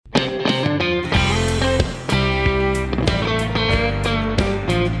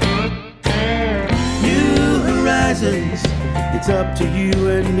it's up to you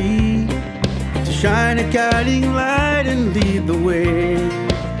and me to shine a guiding light and lead the way.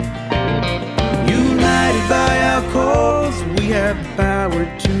 United by our cause, we have the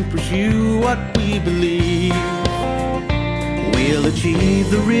power to pursue what we believe. We'll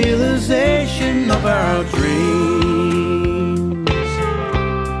achieve the realization of our dreams.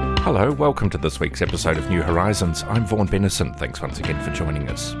 Hello, welcome to this week's episode of New Horizons. I'm Vaughan Bennison. Thanks once again for joining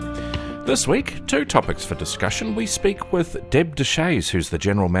us. This week, two topics for discussion. We speak with Deb Deshaies, who's the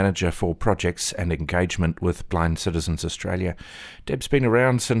General Manager for Projects and Engagement with Blind Citizens Australia. Deb's been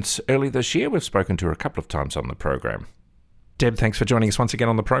around since early this year. We've spoken to her a couple of times on the program. Deb, thanks for joining us once again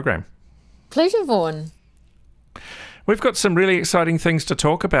on the program. Pleasure, Vaughan. We've got some really exciting things to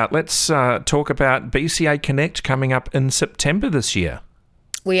talk about. Let's talk about BCA Connect coming up in September this year.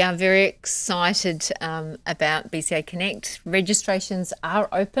 We are very excited about BCA Connect. Registrations are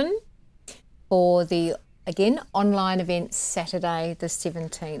open for the, again, online event Saturday, the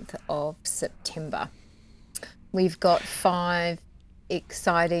 17th of September. We've got 5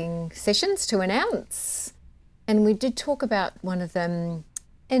 exciting sessions to announce, and we did talk about one of them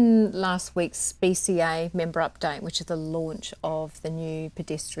in last week's BCA member update, which is the launch of the new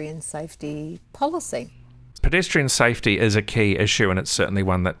pedestrian safety policy. Pedestrian safety is a key issue, and it's certainly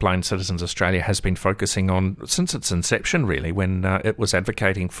one that Blind Citizens Australia has been focusing on since its inception, really, when it was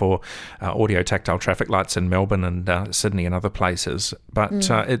advocating for audio tactile traffic lights in Melbourne and Sydney and other places. But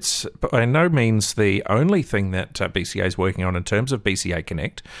it's by no means the only thing that BCA is working on in terms of BCA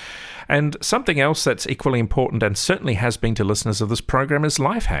Connect. And something else that's equally important and certainly has been to listeners of this program is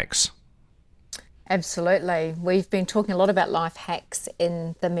life hacks. Absolutely. We've been talking a lot about life hacks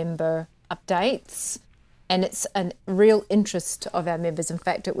in the member updates, and it's a real interest of our members. In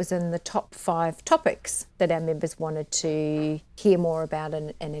fact, it was in the top 5 topics that our members wanted to hear more about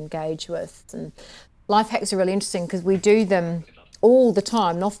and engage with. And life hacks are really interesting because we do them all the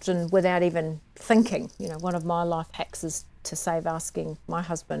time, and often without even thinking. You know, one of my life hacks is to save asking my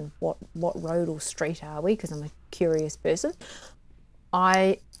husband what road or street are we, because I'm a curious person.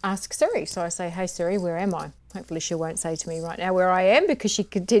 I ask Siri, so I say, hey Siri, where am I? Hopefully she won't say to me right now where I am, because she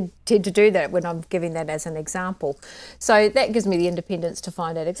could tend to do that when I'm giving that as an example. So that gives me the independence to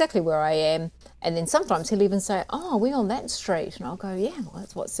find out exactly where I am. And then sometimes he'll even say, oh, are we on that street? And I'll go, yeah, well,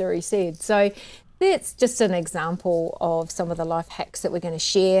 that's what Siri said. So that's just an example of some of the life hacks that we're going to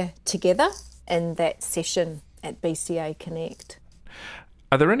share together in that session at BCA Connect.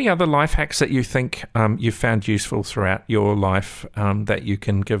 Are there any other life hacks that you think you've found useful throughout your life that you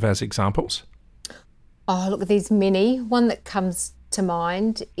can give as examples? Oh, look, there's many. One that comes to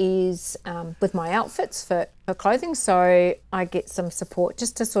mind is with my outfits for clothing. So I get some support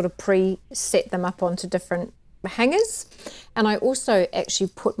just to sort of pre-set them up onto different hangers. And I also actually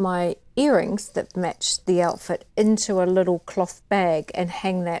put my earrings that match the outfit into a little cloth bag and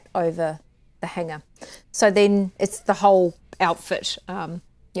hang that over the hanger. So then it's the whole outfit,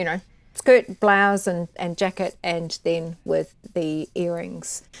 skirt, blouse and jacket, and then with the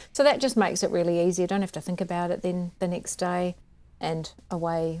earrings. So that just makes it really easy. I don't have to think about it then the next day, and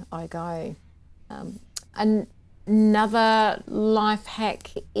away I go. Another life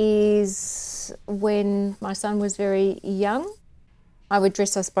hack is when my son was very young, I would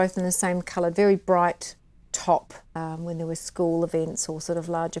dress us both in the same colour, very bright top, when there were school events or sort of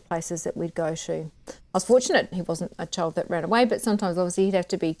larger places that we'd go to. I was fortunate he wasn't a child that ran away, but sometimes obviously he'd have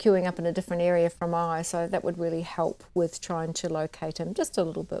to be queuing up in a different area from I, so that would really help with trying to locate him just a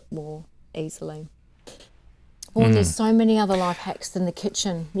little bit more easily. Well, there's so many other life hacks in the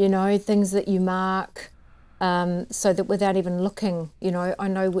kitchen, things that you mark so that without even looking, I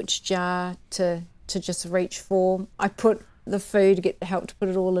know which jar to just reach for. I put the food, get help to put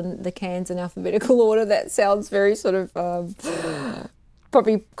it all in the cans in alphabetical order. That sounds very sort of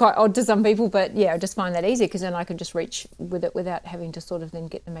probably quite odd to some people, but yeah, I just find that easy because then I can just reach with it without having to sort of then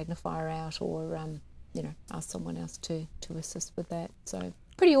get the magnifier out or ask someone else to assist with that. So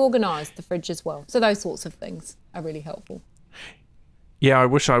pretty organised, the fridge as well. So those sorts of things are really helpful. Yeah, I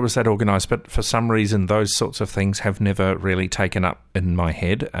wish I was that organised, but for some reason those sorts of things have never really taken up in my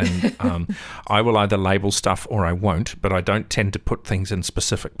head, and I will either label stuff or I won't, but I don't tend to put things in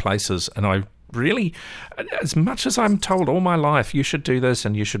specific places, and I really, as much as I'm told all my life, you should do this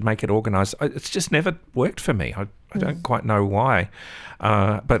and you should make it organised, it's just never worked for me. I don't quite know why,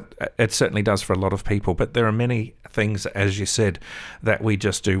 but it certainly does for a lot of people, but there are many things, as you said, that we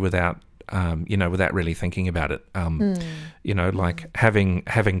just do without without really thinking about it. Like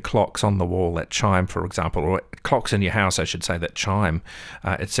having clocks on the wall that chime, for example, or clocks in your house, I should say, that chime,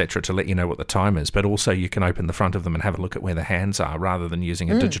 etc., to let you know what the time is. But also you can open the front of them and have a look at where the hands are, rather than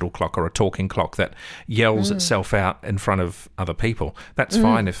using a digital clock or a talking clock that yells itself out in front of other people. That's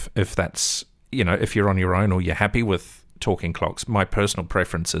fine if that's, if you're on your own or you're happy with talking clocks. My personal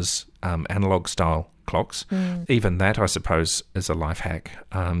preference is analog style clocks. Even that, I suppose, is a life hack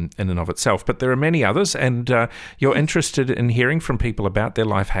in and of itself. But there are many others, and you're interested in hearing from people about their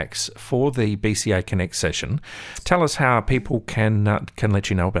life hacks for the BCA Connect session. Tell us how people can let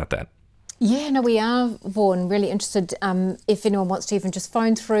you know about that. Yeah, no, we are, Vaughan, really interested. If anyone wants to even just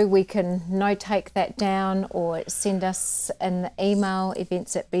phone through, we can take that down or send us an email,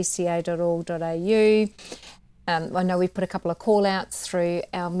 events@bca.org.au. I know we've put a couple of call-outs through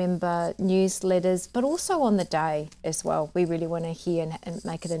our member newsletters, but also on the day as well. We really want to hear and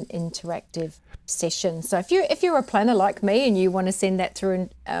make it an interactive session. So if you're a planner like me and you want to send that through,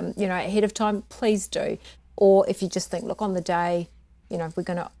 ahead of time, please do. Or if you just think, look, on the day, we're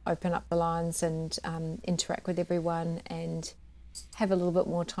going to open up the lines and interact with everyone and have a little bit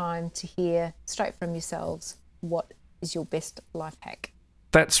more time to hear straight from yourselves what is your best life hack.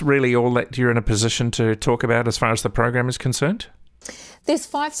 That's really all that you're in a position to talk about as far as the program is concerned? There's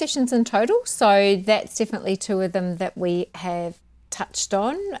 5 sessions in total, so that's definitely 2 of them that we have touched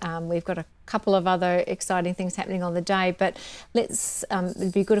on. We've got a couple of other exciting things happening on the day, but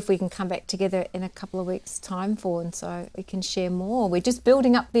it'd be good if we can come back together in a couple of weeks' time, Vaughan, so we can share more. We're just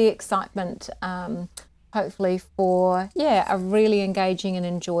building up the excitement, hopefully for, a really engaging and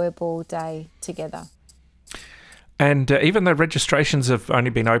enjoyable day together. And even though registrations have only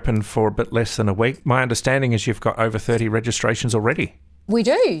been open for a bit less than a week, my understanding is you've got over 30 registrations already. We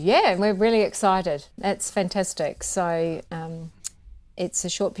do, yeah. We're really excited. That's fantastic. So it's a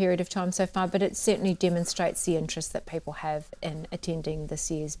short period of time so far, but it certainly demonstrates the interest that people have in attending this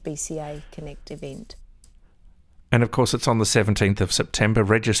year's BCA Connect event. And of course, it's on the 17th of September.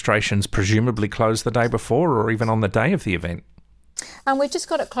 Registrations presumably close the day before or even on the day of the event. We've just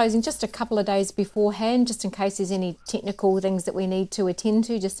got it closing just a couple of days beforehand, just in case there's any technical things that we need to attend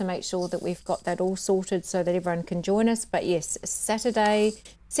to, just to make sure that we've got that all sorted so that everyone can join us. But yes, Saturday,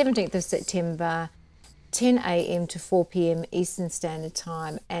 17th of September, 10 a.m. to 4 p.m. Eastern Standard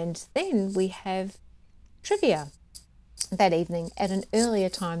Time. And then we have trivia that evening at an earlier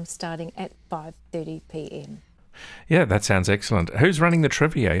time, starting at 5:30 p.m. Yeah, that sounds excellent. Who's running the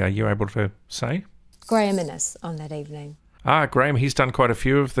trivia? Are you able to say? Graham Innes on that evening. Graham, he's done quite a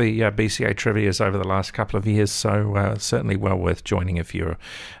few of the BCA trivias over the last couple of years, so certainly well worth joining if you're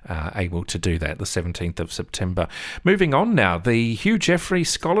able to do that, the 17th of September. Moving on now, the Hugh Jeffrey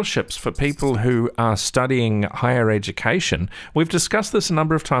Scholarships for people who are studying higher education. We've discussed this a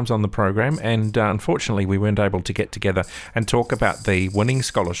number of times on the program, and unfortunately we weren't able to get together and talk about the winning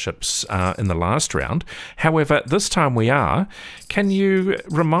scholarships in the last round. However, this time we are. Can you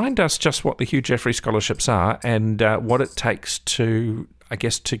remind us just what the Hugh Jeffrey Scholarships are and what it takes to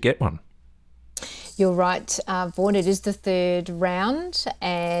get one? You're right, Vaughan, it is the 3rd round,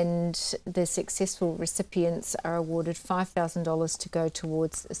 and the successful recipients are awarded $5,000 to go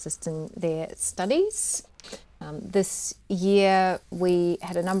towards assisting their studies. This year we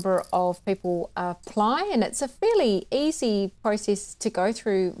had a number of people apply, and it's a fairly easy process to go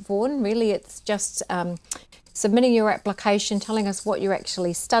through, Vaughan. Really, it's just submitting your application, telling us what you're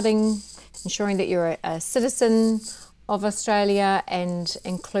actually studying, ensuring that you're a citizen of Australia, and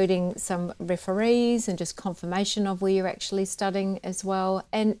including some referees and just confirmation of where you're actually studying as well,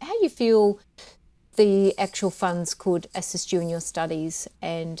 and how you feel the actual funds could assist you in your studies,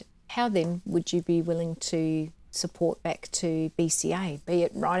 and how then would you be willing to support back to BCA, be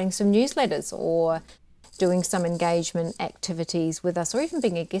it writing some newsletters or doing some engagement activities with us, or even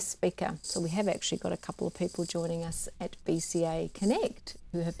being a guest speaker. So we have actually got a couple of people joining us at BCA Connect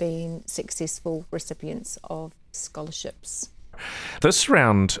who have been successful recipients of scholarships. This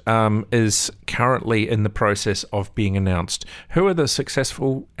round is currently in the process of being announced. Who are the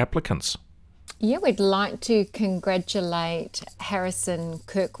successful applicants? Yeah, we'd like to congratulate Harrison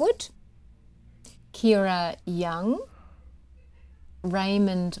Kirkwood, Kira Young,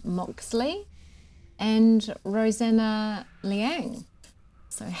 Raymond Moxley, and Rosanna Liang.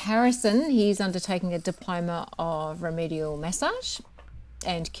 So Harrison, he's undertaking a diploma of remedial massage,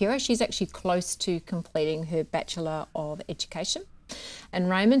 and Kira, she's actually close to completing her Bachelor of Education.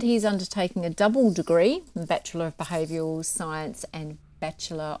 And Raymond, he's undertaking a double degree, Bachelor of Behavioural Science and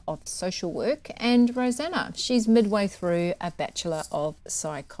Bachelor of Social Work, and Rosanna, she's midway through a Bachelor of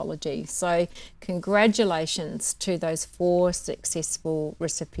Psychology. So congratulations to those 4 successful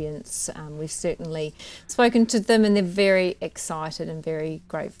recipients. We've certainly spoken to them and they're very excited and very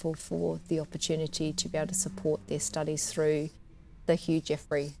grateful for the opportunity to be able to support their studies through the Hugh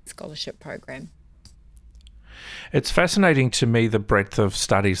Jeffrey Scholarship Program. It's fascinating to me, the breadth of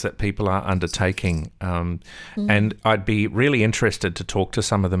studies that people are undertaking, and I'd be really interested to talk to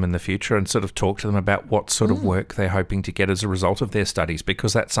some of them in the future and sort of talk to them about what sort of work they're hoping to get as a result of their studies,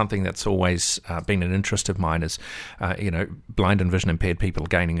 because that's something that's always been an interest of mine, is blind and vision impaired people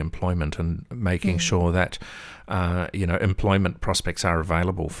gaining employment and making sure that employment prospects are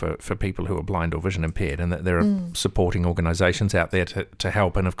available for people who are blind or vision impaired, and that there are supporting organisations out there to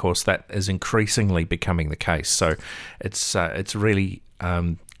help. And of course, that is increasingly becoming the case. So it's really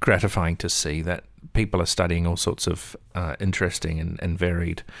gratifying to see that people are studying all sorts of interesting and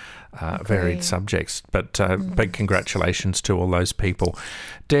varied subjects. But big congratulations to all those people.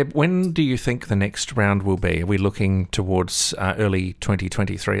 Deb, when do you think the next round will be? Are we looking towards early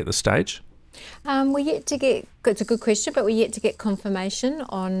 2023 at this stage? We're yet to get, it's a good question, but we're yet to get confirmation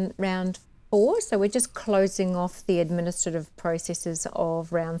on round 4. So we're just closing off the administrative processes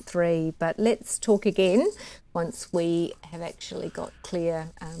of round 3. But let's talk again once we have actually got clear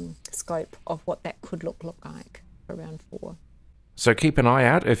scope of what that could look like for round 4. So keep an eye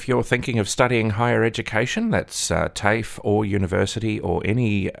out if you're thinking of studying higher education, that's TAFE or university or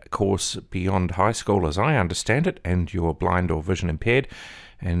any course beyond high school as I understand it, and you're blind or vision impaired,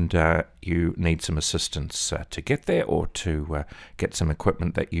 and you need some assistance to get there or to get some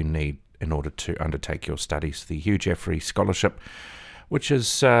equipment that you need in order to undertake your studies. The Hugh Jeffrey Scholarship, which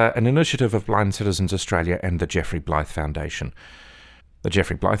is an initiative of Blind Citizens Australia and the Geoffrey Blythe Foundation. The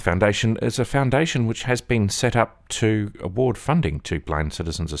Geoffrey Blythe Foundation is a foundation which has been set up to award funding to Blind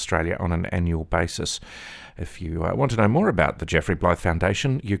Citizens Australia on an annual basis. If you want to know more about the Geoffrey Blythe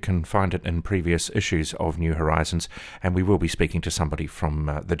Foundation, you can find it in previous issues of New Horizons, and we will be speaking to somebody from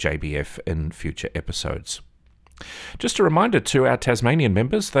the JBF in future episodes. Just a reminder to our Tasmanian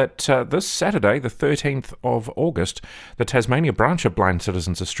members that this Saturday, the 13th of August, the Tasmania branch of Blind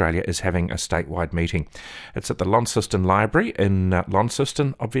Citizens Australia is having a statewide meeting. It's at the Launceston Library in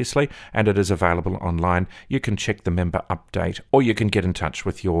Launceston, obviously, and it is available online. You can check the member update, or you can get in touch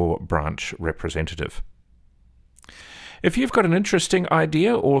with your branch representative. If you've got an interesting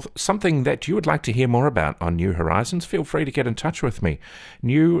idea or something that you would like to hear more about on New Horizons, feel free to get in touch with me.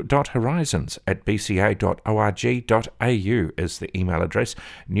 new.horizons@bca.org.au is the email address,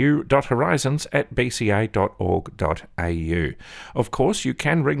 new.horizons@bca.org.au. Of course, you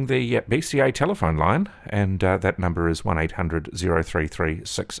can ring the BCA telephone line, and that number is 1800 033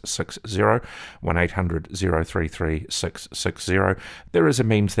 660, 1800 033 660. There is a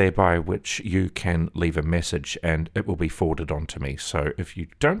means there by which you can leave a message, and it will be forwarded on to me. So if you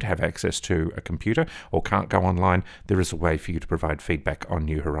don't have access to a computer or can't go online, there is a way for you to provide feedback on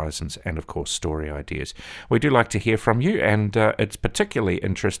New Horizons and, of course, story ideas. We do like to hear from you, and it's particularly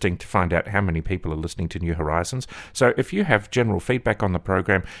interesting to find out how many people are listening to New Horizons. So if you have general feedback on the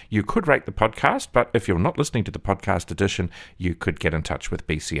program, you could rate the podcast, but if you're not listening to the podcast edition, you could get in touch with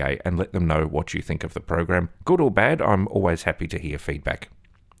BCA and let them know what you think of the program. Good or bad, I'm always happy to hear feedback.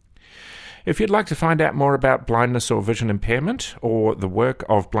 If you'd like to find out more about blindness or vision impairment or the work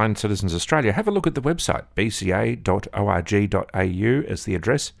of Blind Citizens Australia, have a look at the website. bca.org.au is the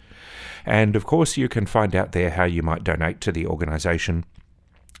address. And of course, you can find out there how you might donate to the organisation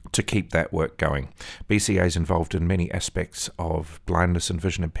to keep that work going. BCA is involved in many aspects of blindness and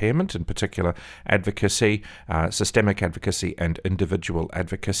vision impairment, in particular advocacy, systemic advocacy and individual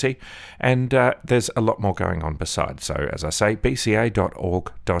advocacy, and there's a lot more going on besides. So as I say,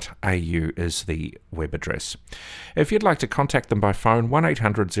 bca.org.au is the web address. If you'd like to contact them by phone,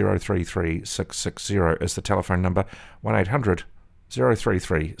 1800 033 660 is the telephone number, 1800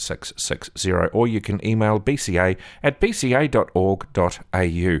 033 660, or you can email bca@bca.org.au,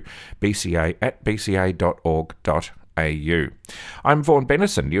 bca@bca.org.au. I'm Vaughan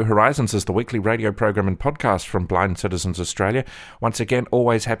Bennison. New Horizons is the weekly radio program and podcast from Blind Citizens Australia. Once again,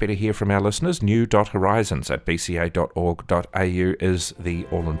 always happy to hear from our listeners. new.horizons@bca.org.au is the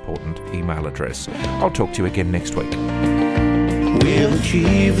all-important email address. I'll talk to you again next week. We'll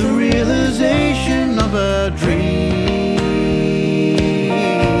achieve the realization of our dreams.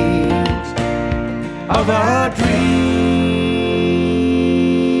 Of our dreams.